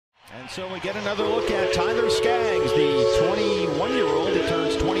So we get another look at Tyler Skaggs, the 21-year-old who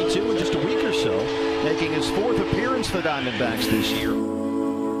turns 22 in just a week or so, making his fourth appearance for the Diamondbacks this year.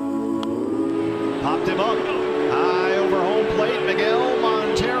 Popped him up, high over home plate, Miguel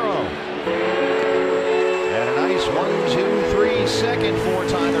Montero. And a nice 1-2-3 second for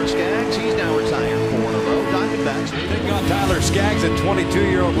Tyler Skaggs. He's now retired 4 in a row. Diamondbacks taking on Tyler Skaggs, a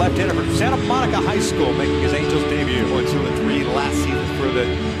 22-year-old left-hander from Santa Monica High School, making his Angels debut. 1-2-3 last season for the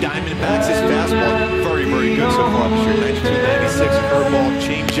Diamondbacks. His fastball very, very good so far this year. 92-96 curveball,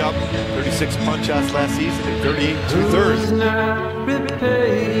 changeup, 36 punch-outs last season, and 38 2/3.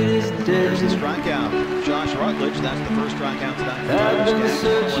 There's the strikeout. Josh Rutledge, that's the first strikeout tonight for Tyler Skaggs.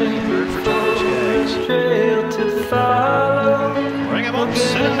 Third for Tyler Skaggs. Bring him up,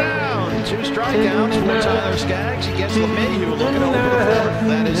 sit him down. 2 strikeouts for Tyler Skaggs. He gets LeMahieu looking over the fourth.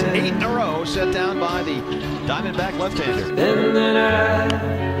 That is 8 in a row set down by the Diamondback left-hander.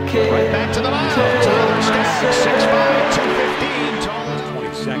 Right back to the mound. Tyler Skaggs, 6'5", 215, tallest.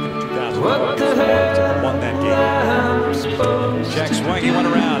 22nd of 2001. Won that game. Check swing, he went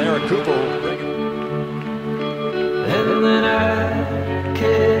around. Eric Cooper. And then I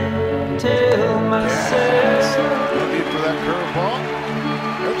can't tell myself. For that curveball.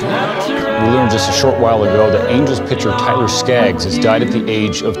 We learned just a short while ago that Angels pitcher Tyler Skaggs has died at the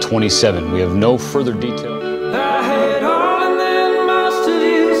age of 27. We have no further detail. I had all and then most of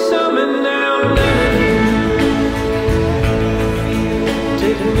you, some and now none.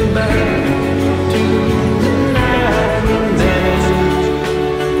 Taking me back to the night when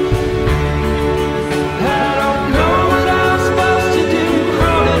I don't know what I'm supposed to do,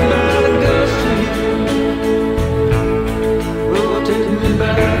 haunted by the ghost of you. Oh, taking me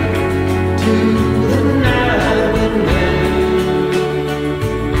back.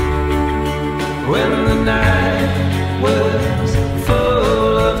 When the night was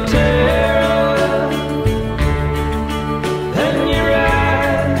full of terror and your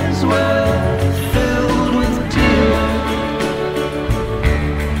eyes were filled with tears,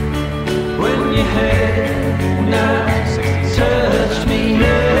 when you had not touched me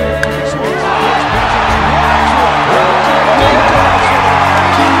yet.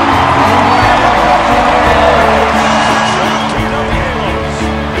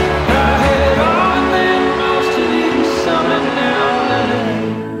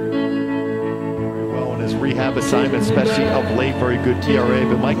 Rehab assignment, especially of late, very good ERA.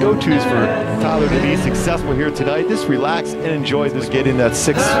 But my go-tos for Tyler to be successful here tonight, just relax and enjoy this. Get in that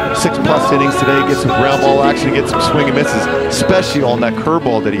six plus innings today, get some ground ball action, get some swing and misses, especially on that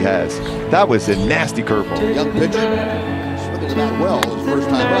curveball that he has. That was a nasty curveball. Young pitcher, swinging it out well his first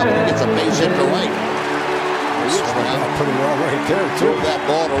time up, and he gets a base hit to right. Pretty well right there, too. That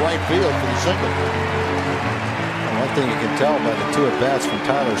ball to right field for the single. One thing you can tell by the 2 at-bats from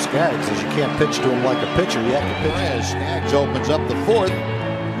Tyler Skaggs is you can't pitch to him like a pitcher. You have to pitch. As Skaggs opens up the 4th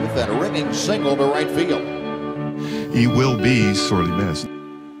with that ringing single to right field. He will be sorely missed.